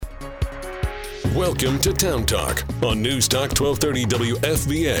Welcome to Town Talk on News Talk 1230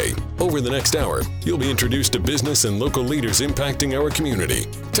 WFVA. Over the next hour, you'll be introduced to business and local leaders impacting our community.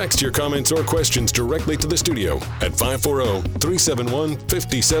 Text your comments or questions directly to the studio at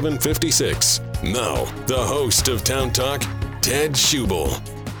 540-371-5756. Now, the host of Town Talk, Ted Schubel.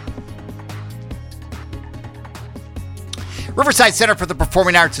 Riverside Center for the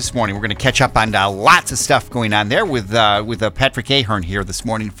Performing Arts this morning. We're going to catch up on lots of stuff going on there with Patrick Ahern here this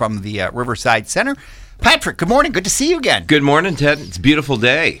morning from the Riverside Center. Patrick, good morning. Good to see you again. Good morning, Ted. It's a beautiful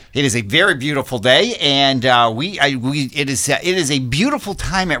day. It is a very beautiful day, and it is a beautiful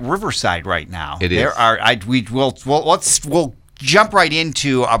time at Riverside right now. It is. We'll jump right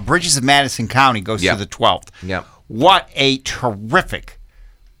into Bridges of Madison County goes to the 12th. Yeah. What a terrific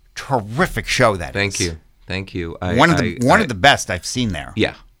show that Thank is. you. Thank you. One of the best I've seen there.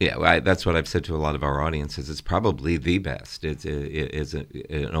 Yeah. That's what I've said to a lot of our audiences. It's probably the best. It's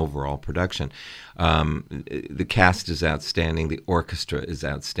an overall production. The cast is outstanding. The orchestra is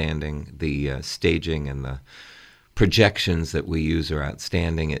outstanding. The staging and the projections that we use are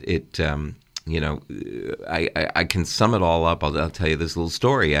outstanding. I can sum it all up. I'll tell you this little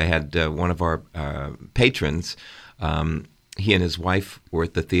story. I had one of our patrons. He and his wife were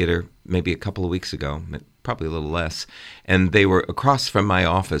at the theater maybe a couple of weeks ago, probably a little less, and they were across from my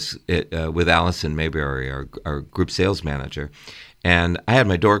office with Allison Mayberry, our group sales manager. And I had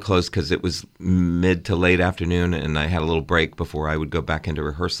my door closed because it was mid to late afternoon, and I had a little break before I would go back into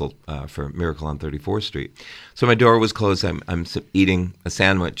rehearsal for Miracle on 34th Street. So my door was closed. I'm eating a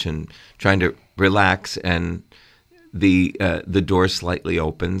sandwich and trying to relax, and the door slightly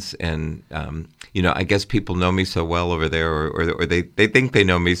opens, and I guess people know me so well over there, or they think they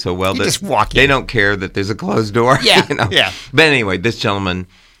know me so well that just walk in. They don't care that there's a closed door. Yeah, yeah. But anyway, this gentleman,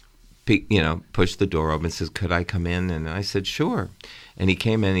 pushed the door open and says, "Could I come in?" And I said, "Sure." And he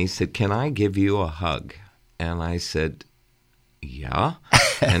came in and he said, "Can I give you a hug?" And I said, "Yeah."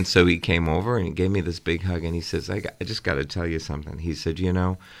 And so he came over and he gave me this big hug, and he says, I just got to tell you something. He said,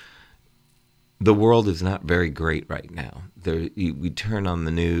 the world is not very great right now. We turn on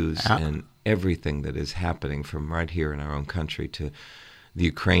the news and everything that is happening from right here in our own country to the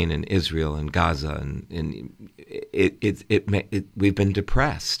Ukraine and Israel and Gaza, and we've been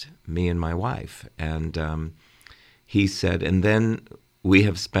depressed, me and my wife. And he said, and then we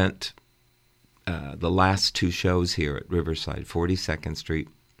have spent the last two shows here at Riverside, 42nd Street,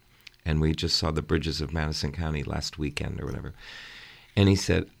 and we just saw the Bridges of Madison County last weekend or whatever. And he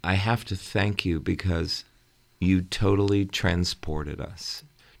said, I have to thank you because you totally transported us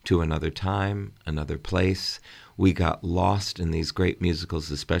to another time, another place. We got lost in these great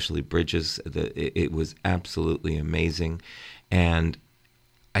musicals, especially Bridges. It was absolutely amazing. And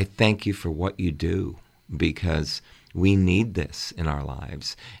I thank you for what you do, because we need this in our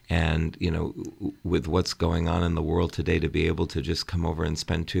lives. And, with what's going on in the world today, to be able to just come over and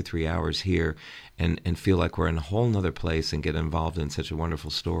spend 2-3 hours here and feel like we're in a whole nother place and get involved in such a wonderful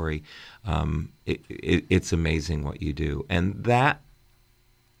story, it's amazing what you do. And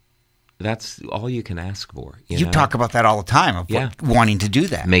that's all you can ask for. You talk about that all the time, wanting to do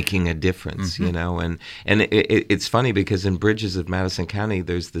that. Making a difference, and it's funny because in Bridges of Madison County,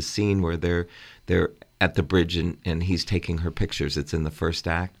 there's the scene where they're at the bridge and he's taking her pictures. It's in the first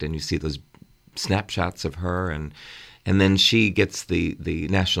act, and you see those snapshots of her, and then she gets the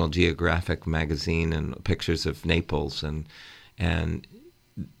National Geographic magazine and pictures of Naples, and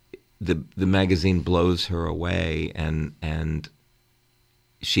the magazine blows her away, and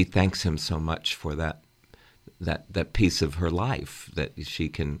she thanks him so much for that piece of her life that she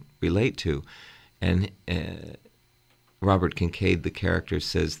can relate to. And Robert Kincaid, the character,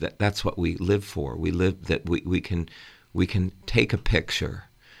 says that's what we live for. We live that we can take a picture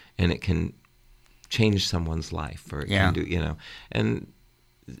and it can change someone's life, or it can do, and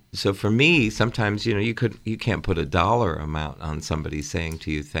so for me, sometimes you can't put a dollar amount on somebody saying to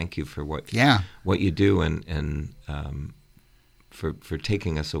you, thank you for what you do, and for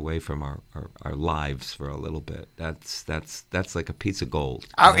taking us away from our lives for a little bit. That's like a piece of gold.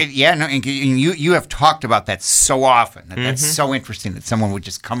 And you have talked about that so often. That's so interesting that someone would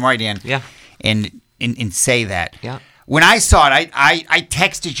just come right in and say that. Yeah. When I saw it, I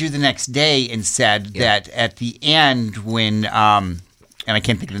texted you the next day and said that at the end when and I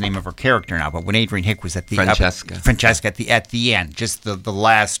can't think of the name of her character now, but when Adrienne Hick was at the Francesca at the end, just the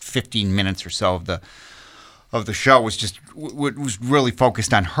last 15 minutes or so of the show was really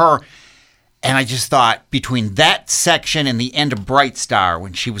focused on her. And I just thought between that section and the end of Bright Star,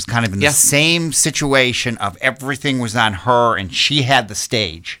 when she was kind of in the same situation of everything was on her and she had the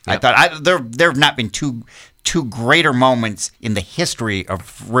stage, I thought there have not been two two greater moments in the history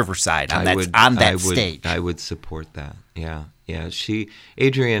of Riverside on that stage. I would support that. Yeah.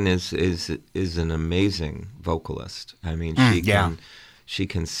 Adrienne is an amazing vocalist. I mean, she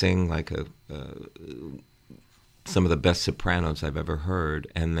can sing like some of the best sopranos I've ever heard,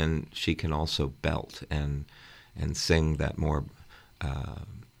 and then she can also belt and sing that more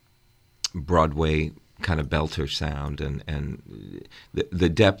Broadway kind of belter sound, and the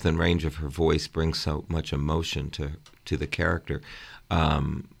depth and range of her voice brings so much emotion to the character.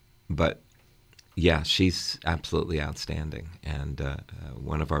 But yeah, she's absolutely outstanding. And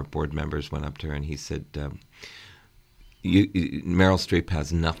one of our board members went up to her and he said, Meryl Streep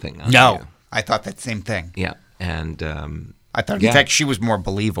has nothing on you. No, I thought that same thing. Yeah, and I thought in fact she was more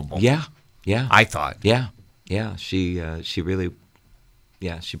believable. Yeah, I thought. Yeah, she really.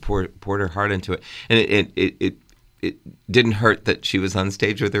 Yeah, she poured her heart into it, and it didn't hurt that she was on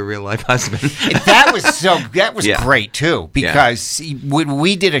stage with her real life husband. That was great too, because when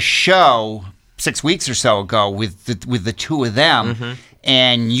we did a show 6 weeks or so ago with the two of them,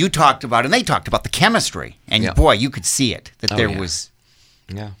 and you talked about, and they talked about the chemistry, and boy, you could see it that there was.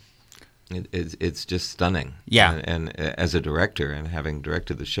 Yeah, it's just stunning. Yeah, and as a director and having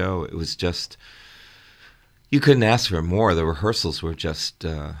directed the show, it was just. You couldn't ask for more. The rehearsals were just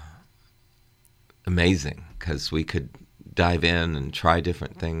amazing because we could dive in and try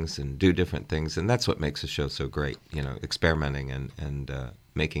different things and do different things, and that's what makes a show so great. Experimenting and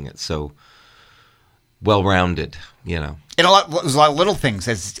making it so well-rounded. And it was a lot of little things.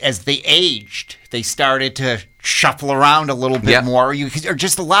 As they aged, they started to shuffle around a little bit more, or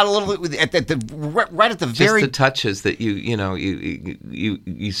just a lot of little right at the very just the touches that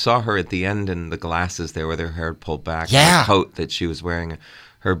you saw her at the end in the glasses there with her hair pulled back, the coat that she was wearing,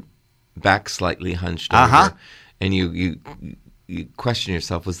 her back slightly hunched over, and you question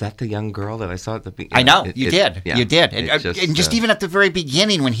yourself, was that the young girl that I saw at the beginning? I know, you did. And just even at the very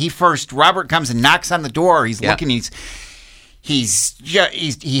beginning when Robert comes and knocks on the door, he's looking, he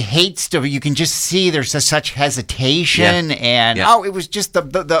hates to. You can just see there's such hesitation, and it was just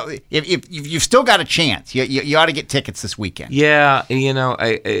if you've still got a chance, you ought to get tickets this weekend. Yeah,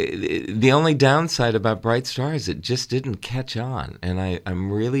 the only downside about Bright Star is it just didn't catch on, and I'm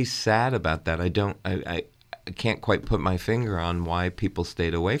really sad about that. I can't quite put my finger on why people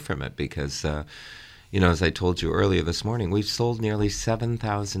stayed away from it because, as I told you earlier this morning, we've sold nearly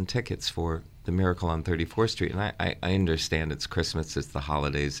 7,000 tickets for The Miracle on 34th Street, and I understand it's Christmas, it's the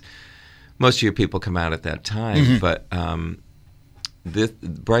holidays. Most of your people come out at that time, but this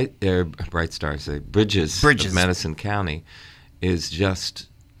Bright Stars, Bridges of Madison County, is just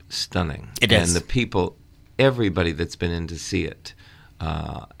stunning. It is, and the people, everybody that's been in to see it,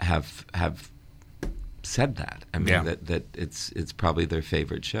 have said that. I mean that it's probably their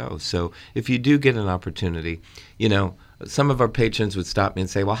favorite show. So if you do get an opportunity, some of our patrons would stop me and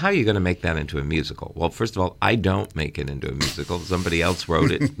say, well, how are you going to make that into a musical? Well, first of all, I don't make it into a musical. Somebody else wrote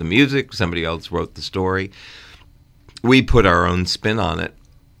it, the music, somebody else wrote the story. We put our own spin on it,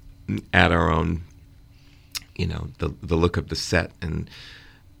 add our own, the look of the set. And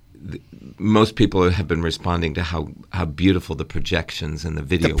most people have been responding to how beautiful the projections and the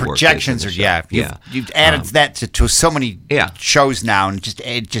video work is. The projections are, You've added that to so many shows now, and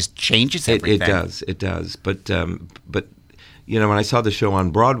it just changes everything. It does. But when I saw the show on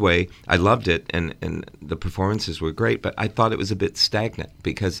Broadway, I loved it, and the performances were great. But I thought it was a bit stagnant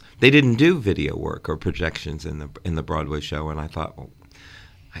because they didn't do video work or projections in the Broadway show, and I thought, well,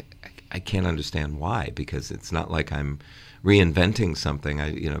 I can't understand why, because it's not like I'm reinventing something.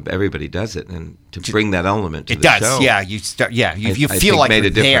 Everybody does it, and to bring that element to the show, you start, you feel like made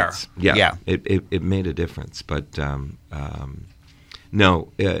you're a difference. there. It made a difference. But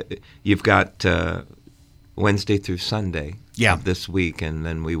no, you've got Wednesday through Sunday of this week, and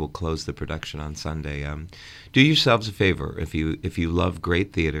then we will close the production on Sunday. Do yourselves a favor if you love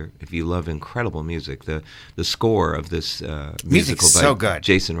great theater, if you love incredible music. The score of this musical by so good.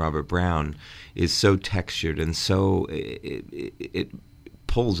 Jason Robert Brown is so textured and so it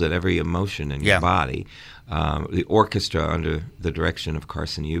pulls at every emotion in your body. The orchestra under the direction of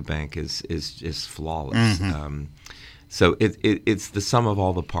Carson Eubank is just flawless. So it's the sum of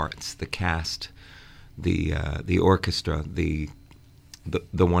all the parts: the cast, the orchestra, the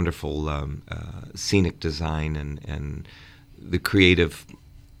wonderful scenic design, and the creative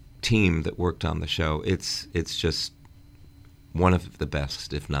team that worked on the show. It's just one of the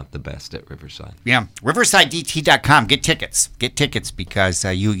best, if not the best, at Riverside. Yeah, riversidedt.com. Get tickets because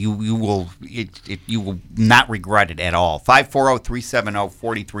you will not regret it at all.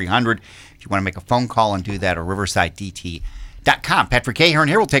 540-370-4300. If you want to make a phone call and do that, or riversidedt.com. TheNewsTalk1230.com. Patrick Ahern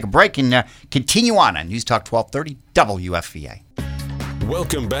here. We'll take a break and continue on News Talk 1230 WFVA.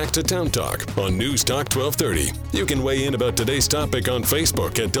 Welcome back to Town Talk on News Talk 1230. You can weigh in about today's topic on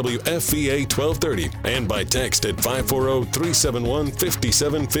Facebook at WFVA 1230 and by text at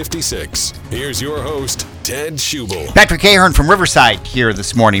 540-371-5756. Here's your host, Ted Schubel. Patrick Ahern from Riverside here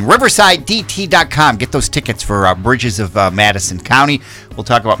this morning. RiversideDT.com. Get those tickets for Bridges of Madison County. We'll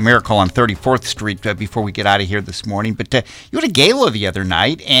talk about Miracle on 34th Street before we get out of here this morning. But you had a gala the other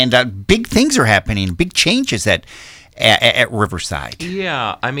night, and big things are happening, big changes at Riverside.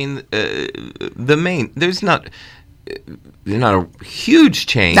 Yeah, I mean, there's not a huge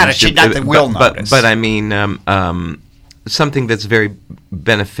change. Not that we'll notice. But I mean, something that's very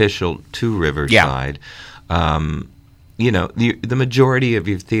beneficial to Riverside. Yeah. The majority of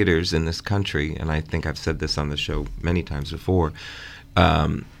your theaters in this country, and I think I've said this on the show many times before, are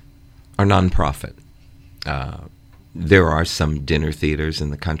nonprofit. There are some dinner theaters in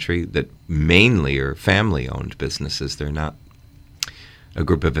the country that mainly are family-owned businesses. They're not a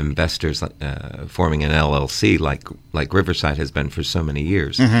group of investors forming an LLC like Riverside has been for so many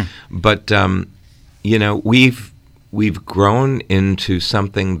years. Mm-hmm. But we've grown into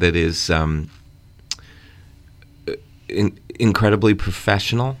something that is incredibly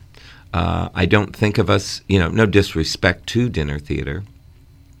professional. I don't think of us, no disrespect to dinner theater,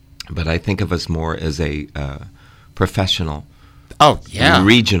 but I think of us more as a professional,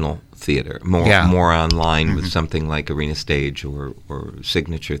 regional theater, more online with something like Arena Stage or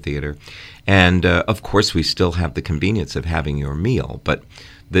Signature Theater, and of course we still have the convenience of having your meal. But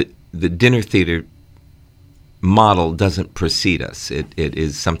the dinner theater model doesn't precede us. It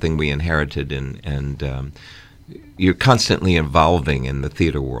is something we inherited, and you're constantly evolving in the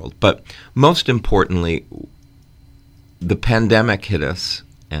theater world. But most importantly, the pandemic hit us,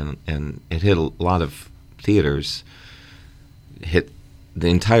 and it hit a lot of theaters, hit the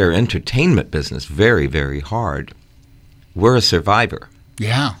entire entertainment business very, very hard. We're a survivor.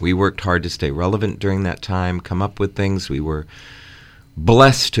 Yeah. We worked hard to stay relevant during that time, come up with things. We were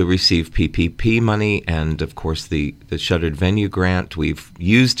blessed to receive PPP money and, of course, the Shuttered Venue Grant. We've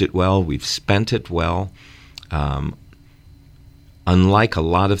used it well. We've spent it well. Unlike a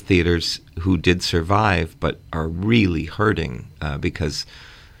lot of theaters who did survive but are really hurting because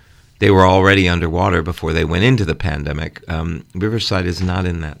they were already underwater before they went into the pandemic, Riverside is not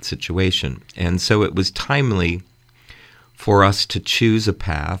in that situation. And so it was timely for us to choose a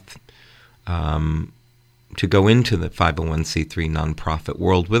path to go into the 501c3 nonprofit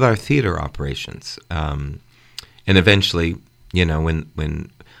world with our theater operations. And eventually, when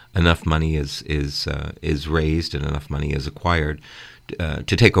enough money is raised and enough money is acquired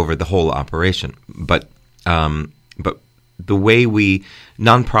to take over the whole operation. But the way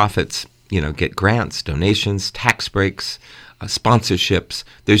nonprofits, get grants, donations, tax breaks, sponsorships,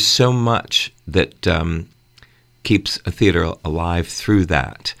 there's so much that keeps a theater alive through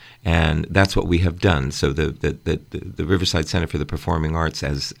that. And that's what we have done. So the Riverside Center for the Performing Arts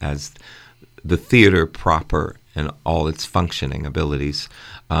as the theater proper and all its functioning abilities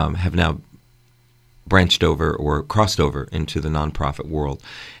have now branched over or crossed over into the nonprofit world.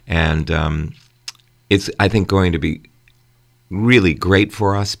 And it's, I think, going to be really great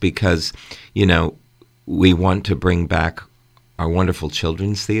for us because, we want to bring back our wonderful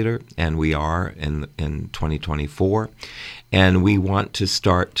children's theater, and we are in 2024. And we want to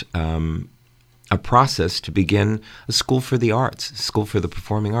start a process to begin a school for the arts, school for the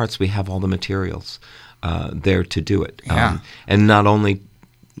performing arts. We have all the materials there to do it. Yeah. And not only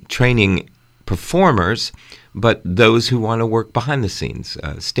training performers, but those who want to work behind the scenes,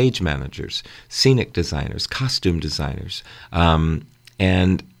 stage managers, scenic designers, costume designers.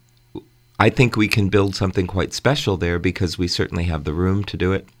 And I think we can build something quite special there because we certainly have the room to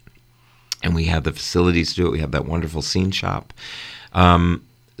do it, and we have the facilities to do it. We have that wonderful scene shop.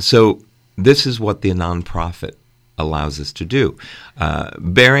 So this is what the nonprofit allows us to do,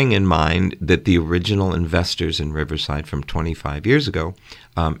 bearing in mind that the original investors in Riverside from 25 years ago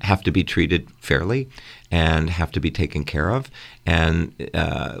have to be treated fairly and have to be taken care of. And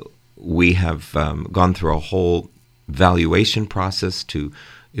we have gone through a whole valuation process to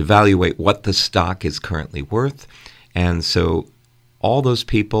evaluate what the stock is currently worth. And so all those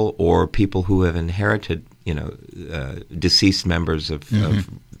people or people who have inherited, deceased members of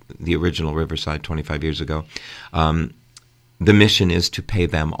the original Riverside 25 years ago, the mission is to pay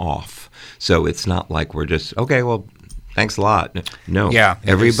them off. So it's not like we're just, okay, well, thanks a lot. No, yeah,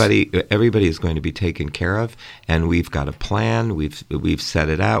 everybody is going to be taken care of, and we've got a plan. We've set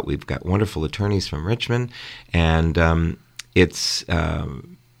it out. We've got wonderful attorneys from Richmond, and it's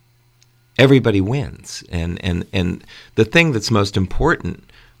everybody wins. And the thing that's most important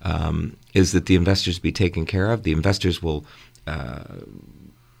is that the investors be taken care of. The investors will,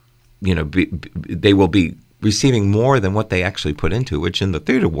 they will be receiving more than what they actually put into, which in the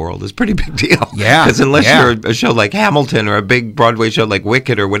theater world is a pretty big deal. Yeah. Because unless you're a show like Hamilton or a big Broadway show like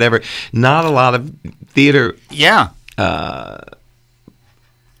Wicked or whatever, not a lot of theater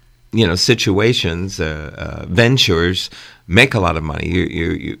situations, ventures make a lot of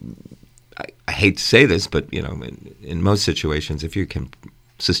money. I hate to say this, but in most situations, if you can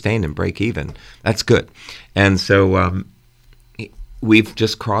sustain and break even, that's good. And so we've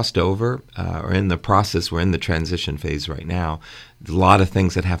just crossed over, or in the process. We're in the transition phase right now. There's a lot of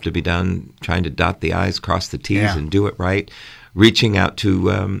things that have to be done, trying to dot the I's, cross the T's, and do it right. Reaching out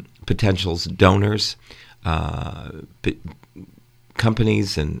to potential donors,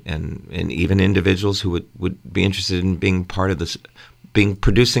 companies, and even individuals who would be interested in being part of this,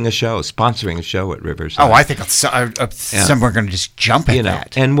 producing a show, sponsoring a show at Riverside. Oh, I think some are going to just jump at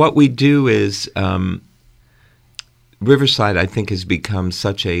that. And what we do is, Riverside, I think, has become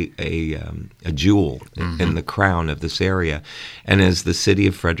such a jewel in the crown of this area. And as the city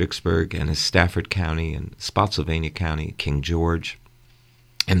of Fredericksburg and as Stafford County and Spotsylvania County, King George,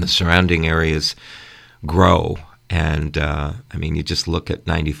 and the surrounding areas grow, and you just look at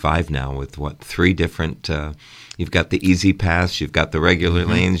 95 now with 3 different, you've got the Easy Pass, you've got the regular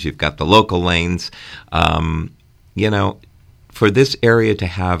lanes, you've got the local lanes. For this area to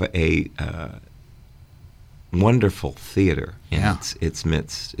have a wonderful theater in its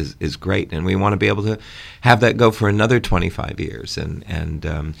midst is great, and we want to be able to have that go for another 25 years,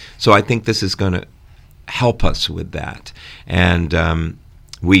 and so I think this is going to help us with that. And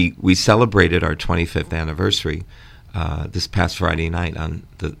we celebrated our 25th anniversary this past Friday night on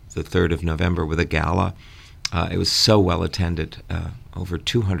the 3rd of November with a gala. It was so well attended, over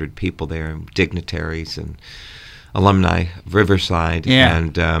 200 people there, dignitaries and alumni of Riverside,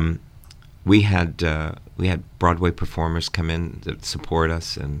 and we had Broadway performers come in to support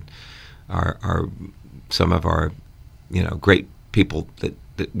us, and some of our great people that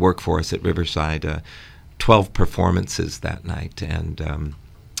work for us at Riverside. 12 performances that night, and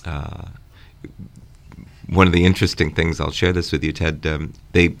one of the interesting things, I'll share this with you, Ted.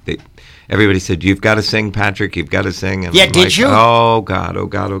 Everybody said, "You've got to sing, Patrick. You've got to sing." And I'm did you? Oh God, oh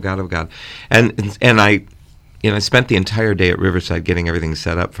God, oh God, oh God, and I spent the entire day at Riverside getting everything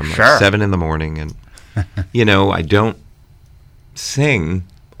set up from 7 in the morning, and I don't sing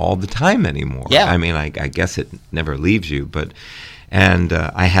all the time anymore. Yeah. I guess it never leaves you, but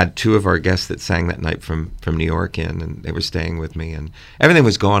I had 2 of our guests that sang that night from New York in, and they were staying with me, and everything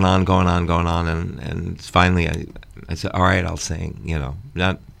was going on, and finally I said, all right, I'll sing,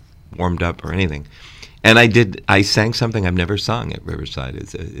 not warmed up or anything. And I sang something I've never sung at Riverside.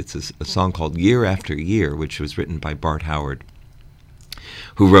 It's a song called Year After Year, which was written by Bart Howard,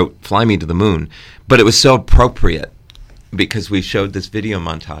 who wrote Fly Me to the Moon. But it was so appropriate because we showed this video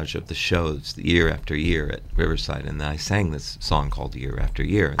montage of the shows year after year at Riverside, and I sang this song called Year After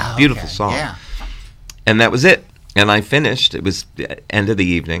Year. It's a beautiful song. Yeah. And that was it. And I finished. It was the end of the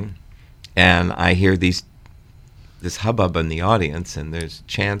evening, and I hear this hubbub in the audience, and there's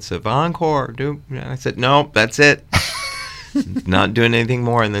chants of encore. And I said, no, that's it. Not doing anything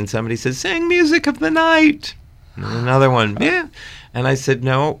more. And then somebody said, sing Music of the Night. And another one, yeah. And I said,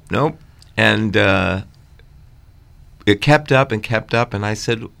 nope. And it kept up, and I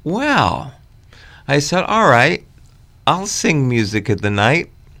said, well, all right, I'll sing Music of the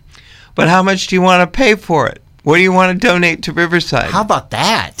Night, but how much do you want to pay for it? What do you want to donate to Riverside? How about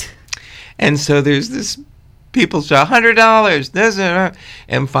that? And so there's this, people shout, $100,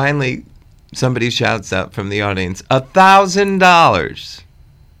 and finally somebody shouts out from the audience, $1,000.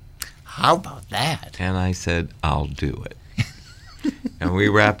 How about that? And I said, I'll do it. And we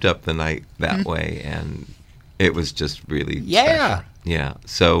wrapped up the night that way, and it was just really special. Yeah.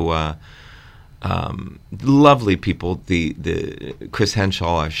 So lovely people. The Chris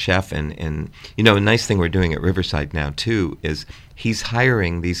Henshaw, our chef, and a nice thing we're doing at Riverside now too is he's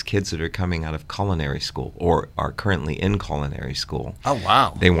hiring these kids that are coming out of culinary school or are currently in culinary school. Oh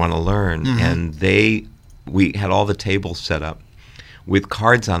wow! They want to learn, and we had all the tables set up with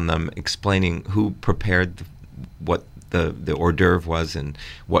cards on them explaining who prepared what the hors d'oeuvre was and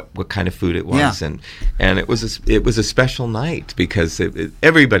what kind of food it was, and it was a special night because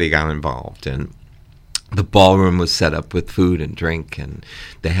everybody got involved, and the ballroom was set up with food and drink, and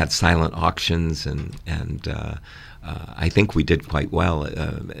they had silent auctions, and I think we did quite well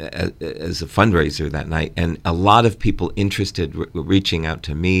as a fundraiser that night, and a lot of people interested reaching out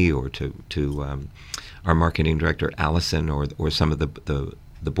to me or to our marketing director Allison or some of the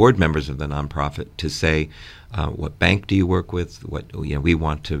the board members of the nonprofit to say, what bank do you work with? What we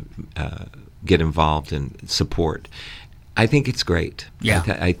want to get involved and support. I think it's great. Yeah.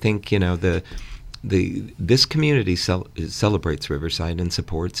 I think this community celebrates Riverside and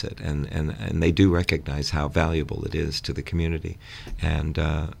supports it, and they do recognize how valuable it is to the community, and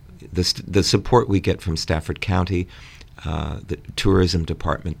the support we get from Stafford County, the tourism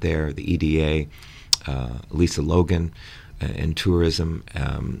department there, the EDA, Lisa Logan, in tourism.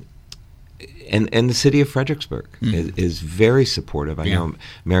 And the city of Fredericksburg is very supportive. I know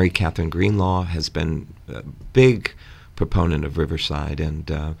Mary Catherine Greenlaw has been a big proponent of Riverside,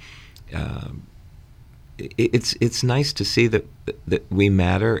 and it's nice to see that we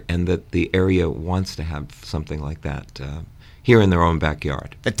matter and that the area wants to have something like that here in their own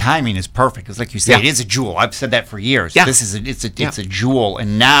backyard. The timing is perfect. It's like you say, it is a jewel. I've said that for years. Yeah. It's a jewel,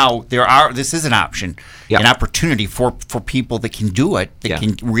 and now this is an option, an opportunity for people that can do it, that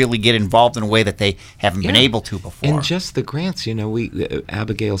can really get involved in a way that they haven't been able to before. And just the grants, we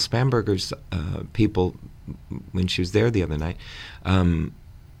Abigail Spamberger's people, when she was there the other night,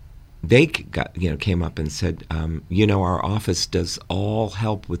 they came up and said, our office does all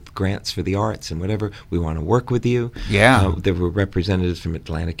help with grants for the arts and whatever. We want to work with you. Yeah. There were representatives from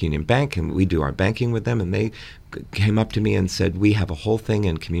Atlantic Union Bank, and we do our banking with them, and they came up to me and said, we have a whole thing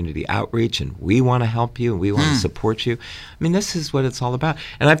in community outreach, and we want to help you, and we want to support you. I mean, this is what it's all about.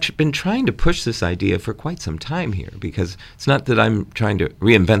 And I've been trying to push this idea for quite some time here, because it's not that I'm trying to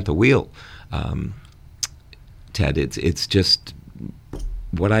reinvent the wheel, Ted. It's just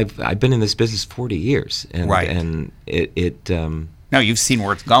what I've been in this business 40 years, and and it no, you've seen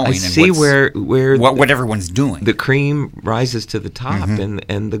where it's going. I see where what everyone's doing. The cream rises to the top,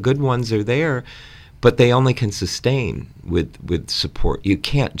 and the good ones are there, but they only can sustain with support. You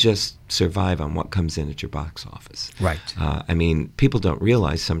can't just survive on what comes in at your box office. Right. I mean, people don't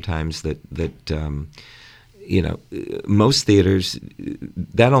realize sometimes that most theaters,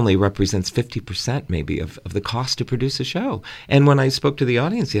 that only represents 50% maybe of the cost to produce a show. And when I spoke to the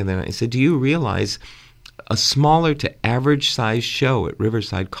audience the other night, I said, do you realize a smaller to average size show at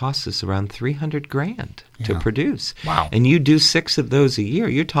Riverside costs us around $300,000 to produce? Wow. And you do 6 of those a year,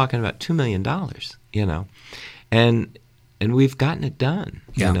 you're talking about $2 million, And we've gotten it done,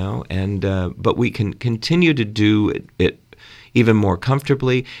 and but we can continue to do it even more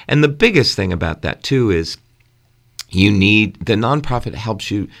comfortably. And the biggest thing about that, too, is the nonprofit helps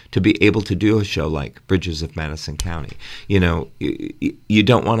you to be able to do a show like Bridges of Madison County. You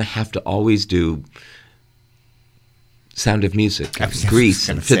don't want to have to always do Sound of Music, Grease,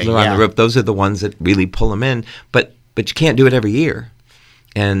 and Fiddler on the Roof. Those are the ones that really pull them in. But you can't do it every year.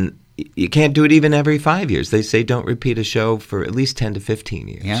 And you can't do it even every 5 years. They say don't repeat a show for at least 10 to 15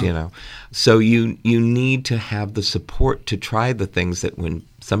 years, So you need to have the support to try the things that when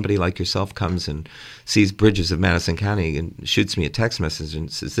somebody like yourself comes and sees Bridges of Madison County and shoots me a text message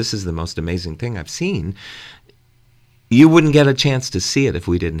and says, this is the most amazing thing I've seen, you wouldn't get a chance to see it if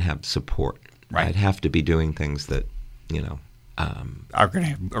we didn't have support. Right. I'd have to be doing things that, are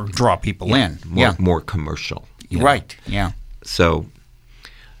going to draw people in. More commercial. Right, yeah. So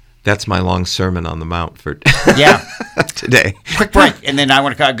that's my long sermon on the Mount for today. Quick break, and then I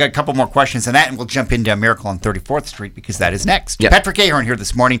want to get a couple more questions on that, and we'll jump into Miracle on 34th Street, because that is next. Yep. Patrick Ahern here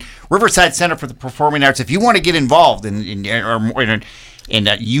this morning, Riverside Center for the Performing Arts. If you want to get involved and you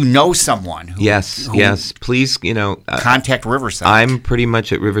know someone who... Yes, please, contact Riverside. I'm pretty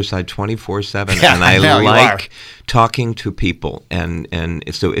much at Riverside 24/7, and I like talking to people. And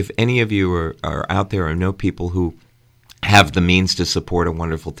so if any of you are out there or know people who have the means to support a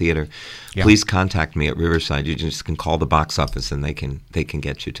wonderful theater, please contact me at Riverside. You just can call the box office, and they can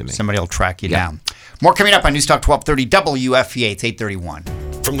get you to me. Somebody will track you down. More coming up on News Talk 1230 WFVA. It's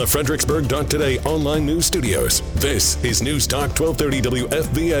 8:31. From the Fredericksburg.Today online news studios, this is News Talk 1230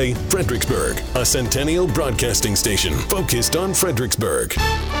 WFVA Fredericksburg, a Centennial broadcasting station focused on Fredericksburg.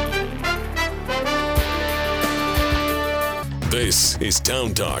 This is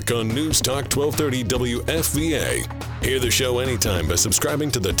Town Talk on News Talk 1230 WFVA. Hear the show anytime by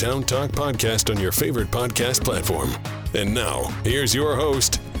subscribing to the Town Talk podcast on your favorite podcast platform. And now, here's your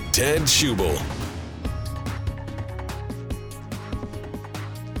host, Ted Schubel.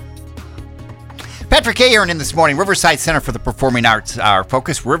 Patrick Ahern in this morning, Riverside Center for the Performing Arts, our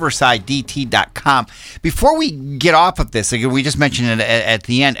focus, riversidedt.com. Before we get off of this, again, we just mentioned it at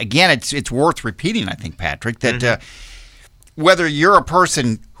the end. Again, it's worth repeating, I think, Patrick, that whether you're a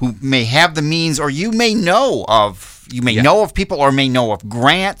person who may have the means, or you may know of people, or may know of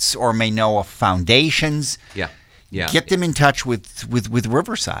grants, or may know of foundations. Yeah. get them in touch with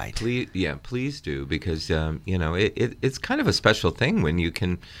Riverside. Please do, because it's kind of a special thing when you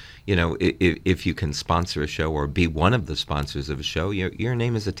can, if you can sponsor a show or be one of the sponsors of a show, your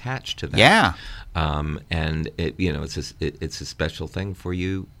name is attached to that. Yeah. And it's a special thing for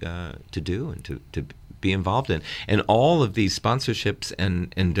you to do and to be involved in. And all of these sponsorships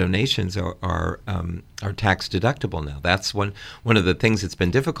and donations are tax deductible now. That's one of the things that's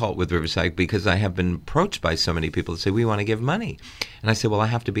been difficult with Riverside, because I have been approached by so many people that say, we want to give money. And I say, well, I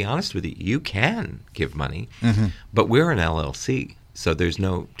have to be honest with you. You can give money, but we're an LLC, so there's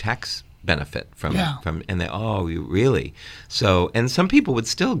no tax benefit from and they, oh, you really? So, and some people would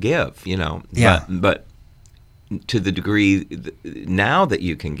still give, but to the degree now that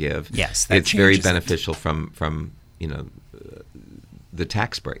you can give, it's very beneficial from the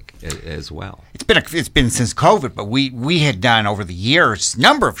tax break as well. It's been since COVID, but we had done over the years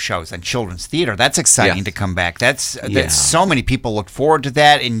number of shows on children's theater. That's exciting to come back. That's so many people look forward to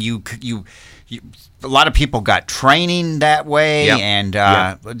that, and you a lot of people got training that way, and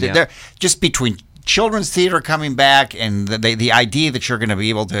they're just between children's theater coming back and the idea that you're going to be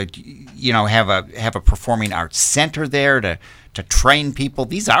able to have a performing arts center there to train people.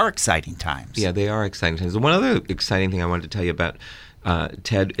 These are exciting times. Yeah, they are exciting times. One other exciting thing I wanted to tell you about,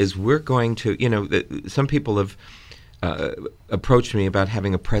 Ted, is we're going to, some people have approached me about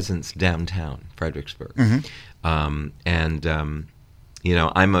having a presence downtown Fredericksburg. I'm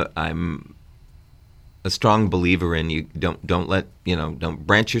a strong believer in you don't let don't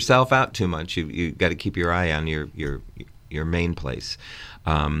branch yourself out too much. You got to keep your eye on your main place.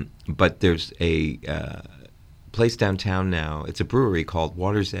 But there's a place downtown now. It's a brewery called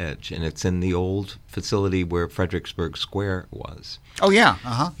Water's Edge, and it's in the old facility where Fredericksburg Square was. Oh yeah,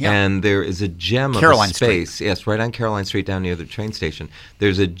 yeah. And there is a gem of a space. Street. Yes, right on Caroline Street, down near the train station.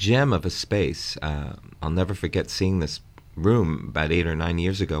 There's a gem of a space. I'll never forget seeing this room about 8 or 9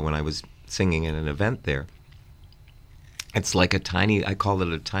 years ago when I was singing at an event there. It's like I call it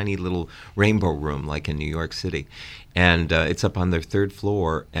a tiny little rainbow room, like in New York City. And it's up on their 3rd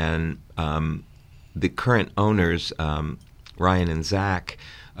floor. And the current owners, Ryan and Zach,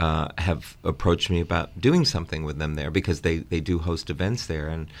 have approached me about doing something with them there, because they do host events there.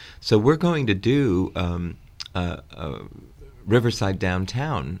 And so we're going to do a Riverside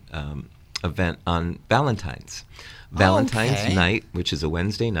Downtown event on Valentine's night, which is a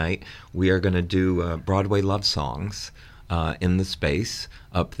Wednesday night. We are going to do Broadway love songs in the space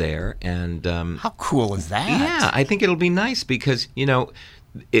up there. And how cool is that? Yeah, I think it'll be nice, because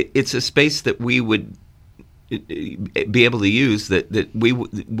it's a space that we would be able to use that we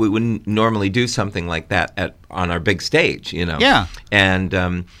wouldn't normally do something like that on our big stage. Yeah.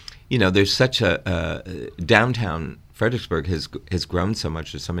 And there's such a downtown Fredericksburg has grown so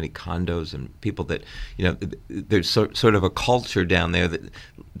much. There's so many condos and people that there's sort of a culture down there that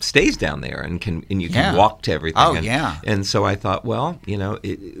stays down there and you can walk to everything. Oh, and so I thought, well,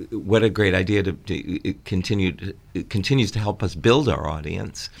 what a great idea it continues to help us build our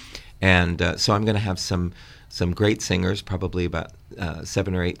audience. And so I'm going to have some great singers, probably about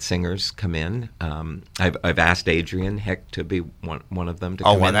 7 or 8 singers come in. I've asked Adrian Heck to be one of them to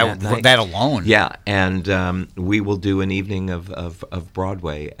come in that night. That alone. Yeah, and we will do an evening of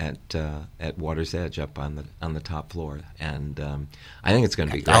Broadway at Water's Edge up on the top floor, and I think it's going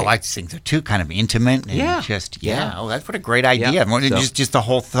to be great. I like to sing too, kind of intimate. And Oh, that's what a great idea. Yeah. Just the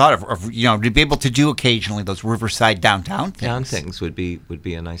whole thought of to be able to do occasionally those Riverside downtown things. Down things would be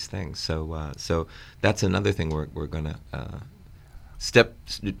a nice thing. So that's another thing we're going to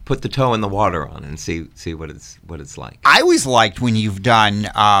put the toe in the water on and see what it's like. I always liked when you've done,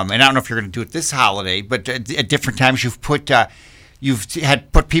 and I don't know if you're going to do it this holiday, but at different times you've put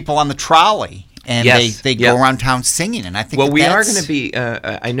people on the trolley. And they go around town singing, and I think. Well, we are going to be.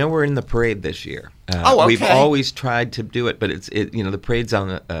 I know we're in the parade this year. Okay. We've always tried to do it, but the parade's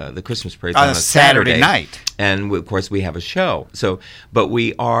on the Christmas parade's on a Saturday night, and of course we have a show. So, but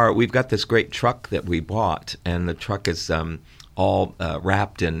we've got this great truck that we bought, and the truck is all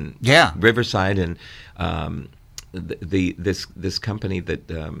wrapped in Riverside, and this company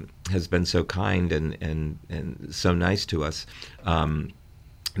that has been so kind and so nice to us,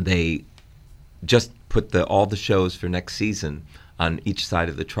 they just put all the shows for next season on each side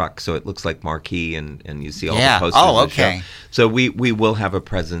of the truck, so it looks like marquee, and you see all the posters. Oh, okay. Of the show. So we will have a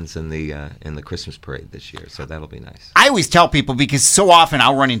presence in the Christmas parade this year, so that'll be nice. I always tell people, because so often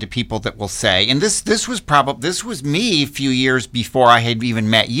I'll run into people that will say, and this was me a few years before I had even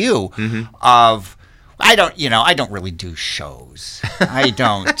met you, I don't really do shows. I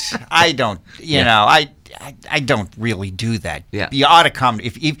don't really do that. Yeah. You ought to come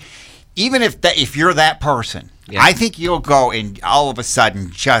if you're that person, I think you'll go and all of a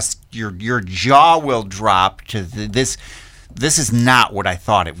sudden just your jaw will drop to this. This is not what I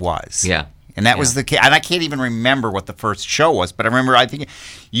thought it was. Yeah. And that was the case. And I can't even remember what the first show was, but I think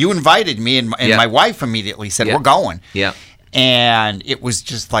you invited me, and my wife immediately said, we're going. Yeah. And it was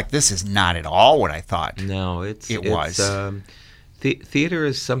just like, this is not at all what I thought. No, it was. Theater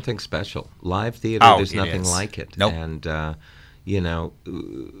is something special. Live theater, there's nothing like it. Nope. And,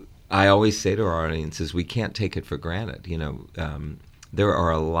 I always say to our audiences, we can't take it for granted. There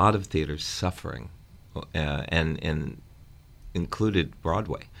are a lot of theaters suffering, and included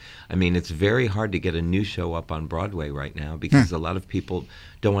Broadway. I mean, it's very hard to get a new show up on Broadway right now because a lot of people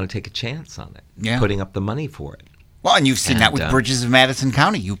don't want to take a chance on it, putting up the money for it. Well, and you've seen that with Bridges of Madison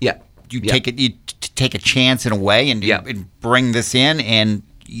County. You take it, you take a chance in a way, and bring this in, and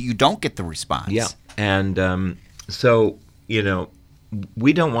you don't get the response. Yeah, and so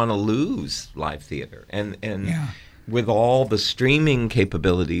we don't want to lose live theater, and with all the streaming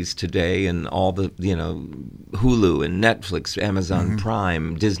capabilities today, and all the Hulu and Netflix, Amazon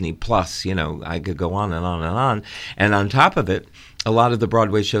Prime, Disney Plus, I could go on and on and on, and on top of it, a lot of the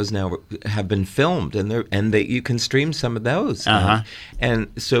Broadway shows now have been filmed, and you can stream some of those,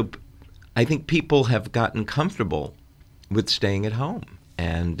 and so I think people have gotten comfortable with staying at home,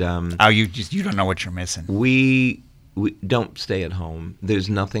 and you don't know what you're missing. We don't stay at home. There's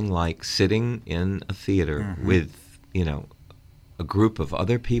nothing like sitting in a theater with a group of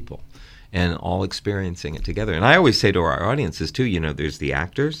other people and all experiencing it together. And I always say to our audiences too, there's the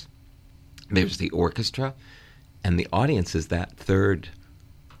actors, there's the orchestra, and the audience is that third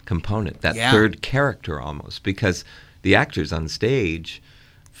component, that third character almost, because the actors on stage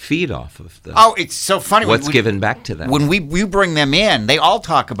feed off of it's so funny what's given back to them. When we bring them in, they all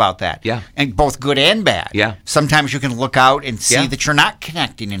talk about that. Yeah. And both good and bad. Yeah. Sometimes you can look out and see that you're not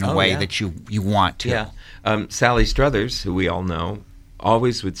connecting in a way that you want to. Yeah. Sally Struthers, who we all know,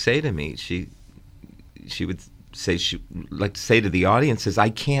 always would say to me, she would say, she'd like to say to the audiences, I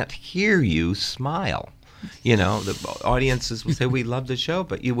can't hear you smile. The audiences will say, we love the show,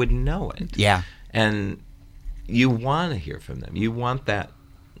 but you wouldn't know it. Yeah. And you want to hear from them. You want that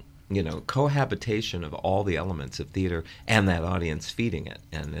cohabitation of all the elements of theater and that audience feeding it,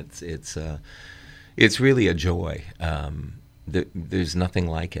 and it's really a joy. There's nothing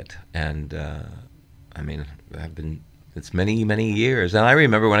like it, and it's many years, and I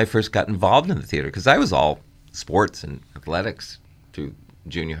remember when I first got involved in the theater, because I was all sports and athletics through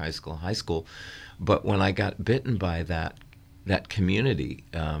junior high school, but when I got bitten by that community,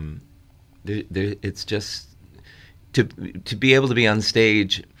 it's just to be able to be on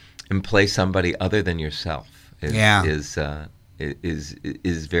stage and play somebody other than yourself is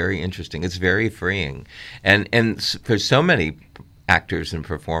very interesting. It's very freeing, and for so many actors and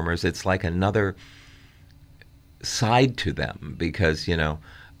performers, it's like another side to them, because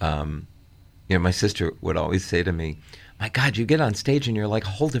my sister would always say to me, my God, you get on stage and you're like a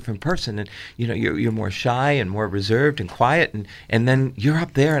whole different person, and you're more shy and more reserved and quiet, and then you're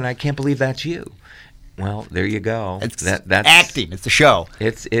up there, and I can't believe that's you. Well, there you go. That's acting. It's a show.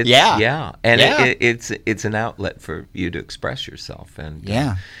 It's and it's an outlet for you to express yourself, and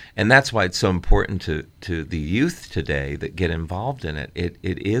that's why it's so important to the youth today that get involved in it. It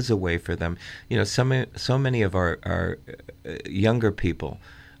is a way for them. So many of our younger people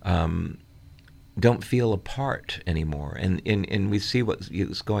don't feel a part anymore, and we see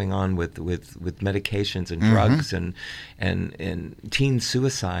what's going on with medications and drugs and teen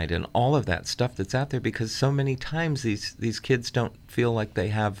suicide and all of that stuff that's out there, because so many times these kids don't feel like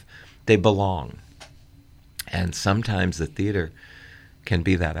they belong, and sometimes the theater can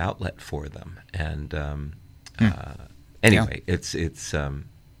be that outlet for them. And anyway, it's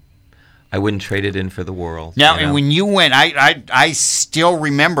I wouldn't trade it in for the world. Now, and when you went, I still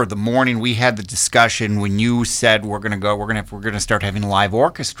remember the morning we had the discussion when you said we're going to start having live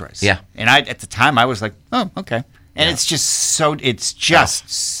orchestras. Yeah. And at the time I was like, oh, okay. And it's just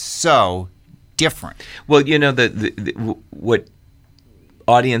so different. Well, what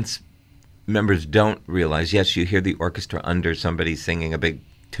audience members don't realize, yes, you hear the orchestra under somebody singing a big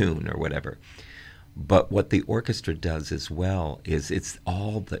tune or whatever. But what the orchestra does as well is it's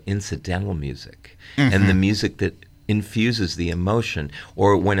all the incidental music and the music that infuses the emotion,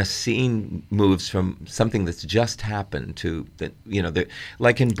 or when a scene moves from something that's just happened to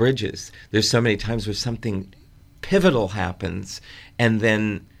like in Bridges, there's so many times where something pivotal happens, and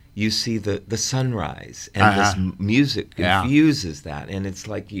then you see the sunrise, and this music infuses that, and it's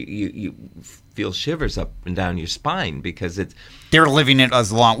like you feel shivers up and down your spine, because they're living it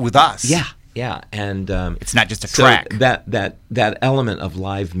as along with us. Yeah, and it's not just a track. That element of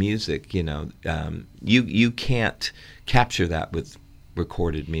live music, you can't capture that with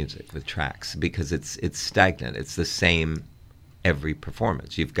recorded music, with tracks, because it's stagnant. It's the same every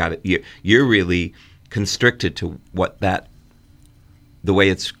performance. You've got it. You're really constricted to the way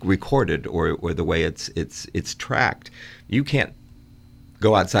it's recorded or the way it's tracked. You can't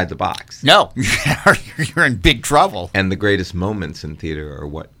go outside the box. No, you're in big trouble. And the greatest moments in theater are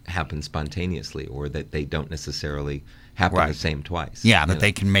what happen spontaneously, or that they don't necessarily happen the same twice. Yeah, that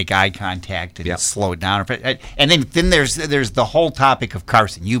they can make eye contact and slow it down. And then there's the whole topic of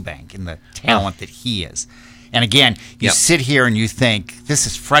Carson Eubank and the talent that he is. And again, you sit here and you think, this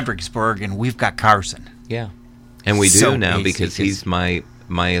is Fredericksburg and we've got Carson. Yeah. And we do now, because he's my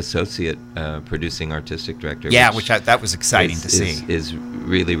associate producing artistic director. Yeah, which that was exciting to see. Is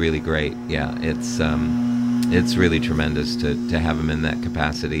really, really great. Yeah, it's really tremendous to have him in that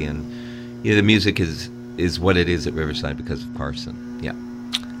capacity. And the music is what it is at Riverside because of Carson. Yeah.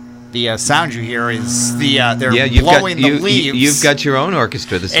 The sound you hear is they're blowing the leaves. You've got your own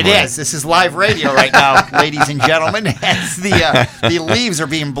orchestra this morning. It is. This is live radio right now, ladies and gentlemen. As the leaves are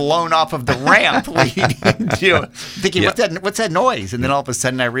being blown off of the ramp leading into thinking, what's that noise? And then all of a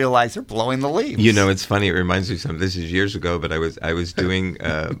sudden I realize they're blowing the leaves. It's funny. It reminds me of something. This is years ago, but I was doing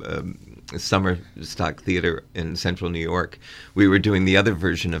summer stock theater in central New York. We were doing the other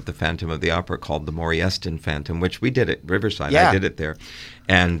version of the Phantom of the Opera called the Morieston Phantom, which we did at Riverside. I did it there.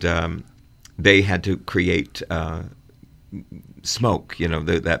 And they had to create smoke,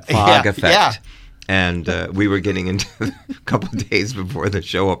 that fog effect. Yeah. And we were getting into a couple of days before the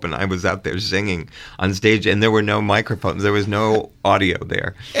show opened. I was out there singing on stage, and there were no microphones. There was no audio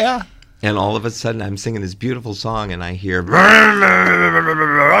there. Yeah. And all of a sudden, I'm singing this beautiful song, and I hear, and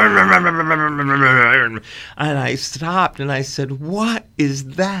I stopped, and I said, "What is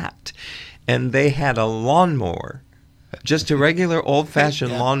that?" And they had a lawnmower, just a regular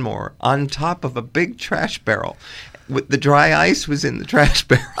old-fashioned lawnmower, on top of a big trash barrel. The dry ice was in the trash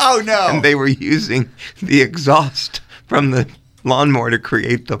barrel. Oh, no. And they were using the exhaust from the lawnmower to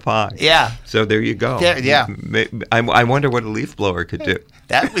create the fog. Yeah. So there you go. Yeah. I wonder what a leaf blower could do.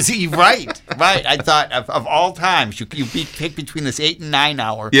 That was right. I thought of all times you pick between this 8 and 9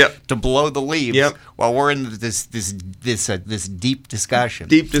 hour to blow the leaves while we're in this deep discussion.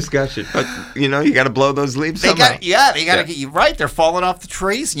 But you got to blow those leaves somehow. They got to get you right. They're falling off the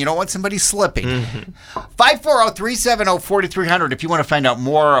trees, and you don't want somebody slipping. 540-370-4300 if you want to find out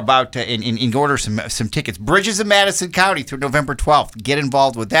more about and order some tickets. Bridges of Madison County through November 12th. Get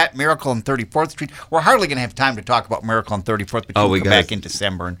involved with that. Miracle on 34th Street. We're hardly going to have time to talk about Miracle on 34th, but we'll come back in December.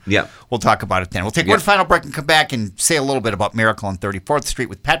 And we'll talk about it then. We'll take one final break and come back and say a little bit about Miracle on 34th Street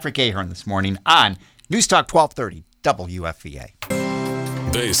with Patrick Ahern this morning on News Talk 1230 WFVA.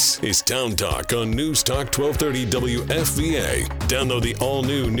 This is Town Talk on News Talk 1230 WFVA. Download the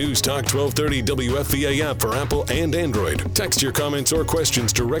all-new News Talk 1230 WFVA app for Apple and Android. Text your comments or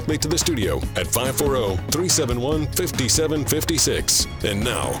questions directly to the studio at 540-371-5756. And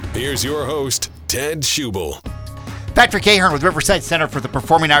now, here's your host, Ted Schubel. Patrick Ahern with Riverside Center for the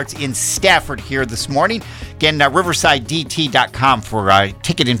Performing Arts in Stafford here this morning. Again, riversidedt.com for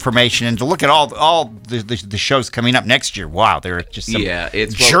ticket information and to look at all the shows coming up next year. Wow, there are just some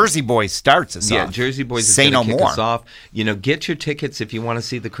Jersey Boys starts us off. Yeah, Jersey Boys is going to kick us off. Get your tickets if you want to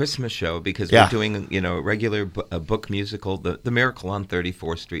see the Christmas show, because we're doing a regular book musical, The Miracle on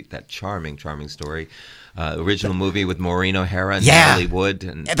 34th Street, that charming story. Original movie with Maureen O'Hara and Natalie Wood,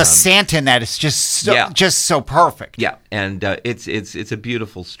 and the Santa in that is just so perfect. Yeah, and it's a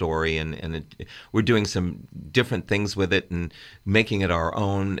beautiful story, and we're doing some different things with it and making it our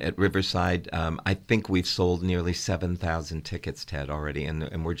own at Riverside. I think we've sold nearly 7,000 tickets, Ted, already,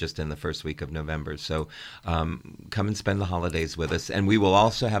 and we're just in the first week of November. So come and spend the holidays with us, and we will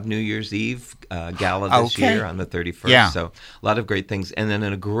also have New Year's Eve gala this year on the 31st. Yeah. So a lot of great things, and then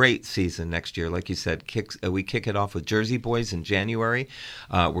in a great season next year, like you said. We kick it off with Jersey Boys in January.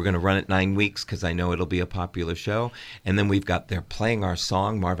 We're going to run it 9 weeks because I know it'll be a popular show. And then we've got They're Playing Our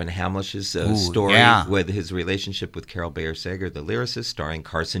Song, Marvin Hamlish's story with his relationship with Carol Bayer Sager, the lyricist, starring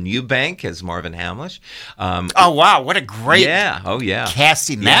Carson Eubank as Marvin Hamlish. Wow, what a great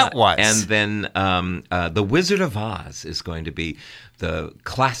casting that was. And then The Wizard of Oz is going to be the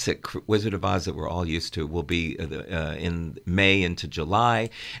classic Wizard of Oz that we're all used to. Will be in May into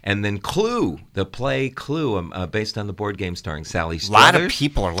July. And then Clue, the play Clue, based on the board game starring Sally Struthers. A lot of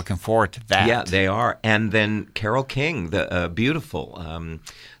people are looking forward to that. Yeah, they are. And then Carol Carole King, the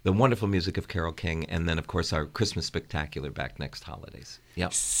the wonderful music of Carole King, and then, of course, our Christmas Spectacular back next holidays.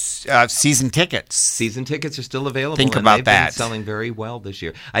 Yep. Season tickets. Season tickets are still available. Think about they've that. Been selling very well this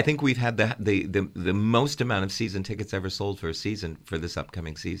year. I think we've had the most amount of season tickets ever sold for a season for this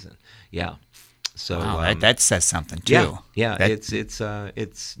upcoming season. Yeah. So that says something too. Yeah. Things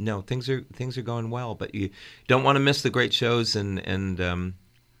are going well, but you don't want to miss the great shows and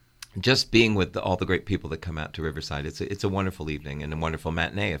just being with all the great people that come out to Riverside. It's a wonderful evening and a wonderful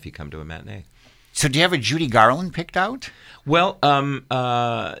matinee if you come to a matinee. So do you have a Judy Garland picked out? Well,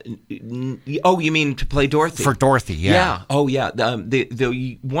 you mean to play Dorothy? For Dorothy, yeah. Yeah. Oh, yeah.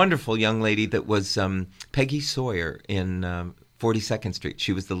 The wonderful young lady that was Peggy Sawyer in 42nd Street.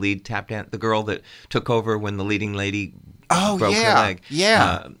 She was the lead tap dance, the girl that took over when the leading lady broke her leg.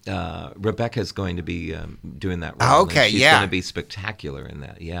 Yeah. Rebecca's going to be doing that role. Oh, okay, She's yeah. going to be spectacular in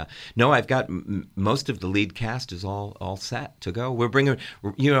that. Yeah. No, I've got most of the lead cast is all set to go. We're bringing,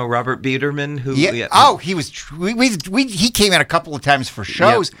 Robert Biederman, who. Yeah. Oh, he was. He came in a couple of times for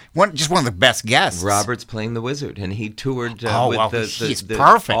shows. Yeah. Just one of the best guests. Robert's playing the Wizard, and he toured he's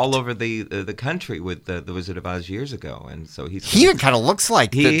perfect all over the country with the Wizard of Oz years ago, and so he even kind of looks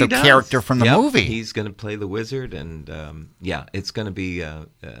like the character from the movie. He's going to play the Wizard, and it's going to be a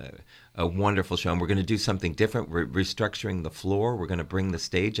wonderful show. And we're going to do something different. We're restructuring the floor. We're going to bring the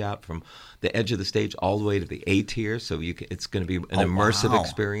stage out from the edge of the stage all the way to the A tier, so it's going to be an immersive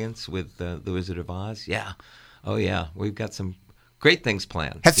experience with the Wizard of Oz. Yeah. Oh, yeah. We've got some great things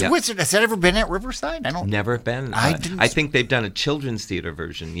planned. Has that ever been at Riverside? Never been. I think they've done a children's theater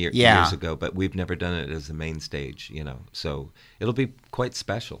version years ago, but we've never done it as the main stage. So it'll be quite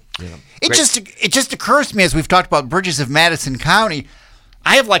special. It just occurs to me as we've talked about Bridges of Madison County.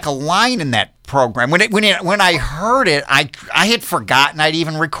 I have like a line in that program. When I heard it, I had forgotten I'd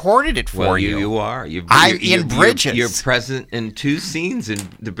even recorded it for you. You are. In Bridges. You're present in 2 scenes in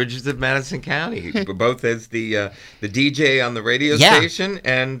the Bridges of Madison County, both as the DJ on the radio station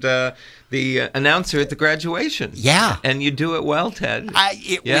and the announcer at the graduation. Yeah. And you do it well, Ted.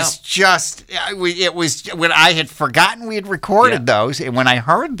 It was when I had forgotten we had recorded those, and when I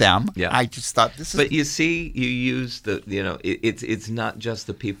heard them, I just thought this is. But you see, you use it's not just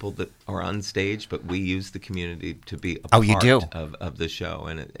the people that are on stage, but we use the community to be a part of the show,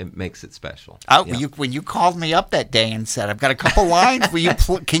 and it makes it special. When you called me up that day and said, "I've got a couple lines,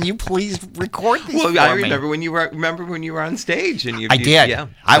 can you please record these?" Well, I remember when you were on stage, and I did. Yeah,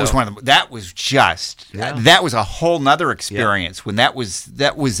 I was one of them. That was just that was a whole nother experience when that was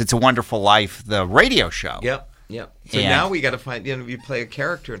It's a Wonderful Life, the radio show. Yep. So now we got to find you play a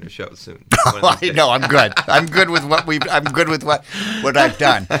character in a show soon. I know. I'm good. I'm good with what I've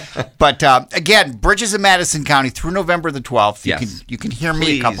done. But again, Bridges of Madison County through November the 12th. Yes. You can hear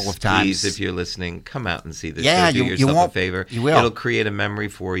me a couple of times. Please, if you're listening, come out and see this. Yeah, do yourself a favor. You will. It'll create a memory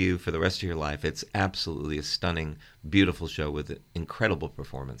for you for the rest of your life. It's absolutely a stunning, beautiful show with incredible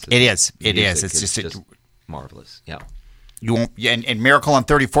performances. It is. It's just marvelous. Yeah. You won't, and Miracle on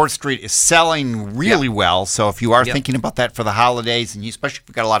 34th Street is selling really well. So if you are thinking about that for the holidays, and especially if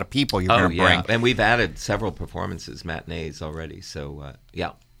you've got a lot of people you're going to bring. And we've added several performances, matinees already. So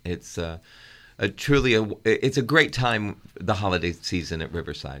it's it's a great time, the holiday season at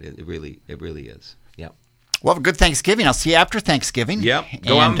Riverside. It really is. Yeah. Well, have a good Thanksgiving. I'll see you after Thanksgiving. Yep.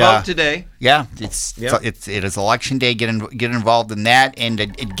 Go out and vote today. Yeah, it is Election Day. Get involved in that and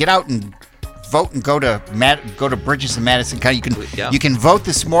get out and vote and go to Bridges of Madison County. You can vote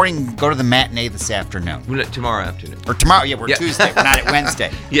this morning. Go to the matinee this afternoon. Tomorrow afternoon. Or tomorrow. Yeah, we're Tuesday. We're not at Wednesday.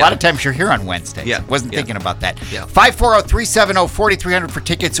 A lot of times you're here on Wednesdays. Yeah. Wasn't thinking about that. Yeah. 540-370-4300 for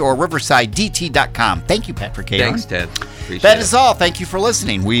tickets or riversidedt.com. Thank you, Patrick Hayden. Thanks, Ted. Appreciate it. That is all. Thank you for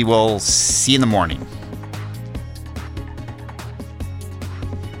listening. We will see you in the morning.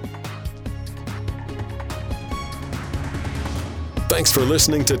 Thanks for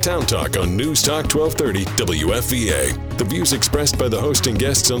listening to Town Talk on News Talk 1230 WFVA. The views expressed by the host and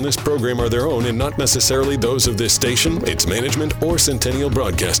guests on this program are their own and not necessarily those of this station, its management, or Centennial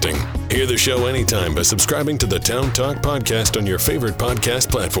Broadcasting. Hear the show anytime by subscribing to the Town Talk podcast on your favorite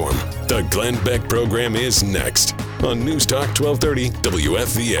podcast platform. The Glenn Beck program is next on News Talk 1230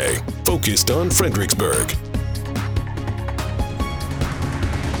 WFVA, focused on Fredericksburg.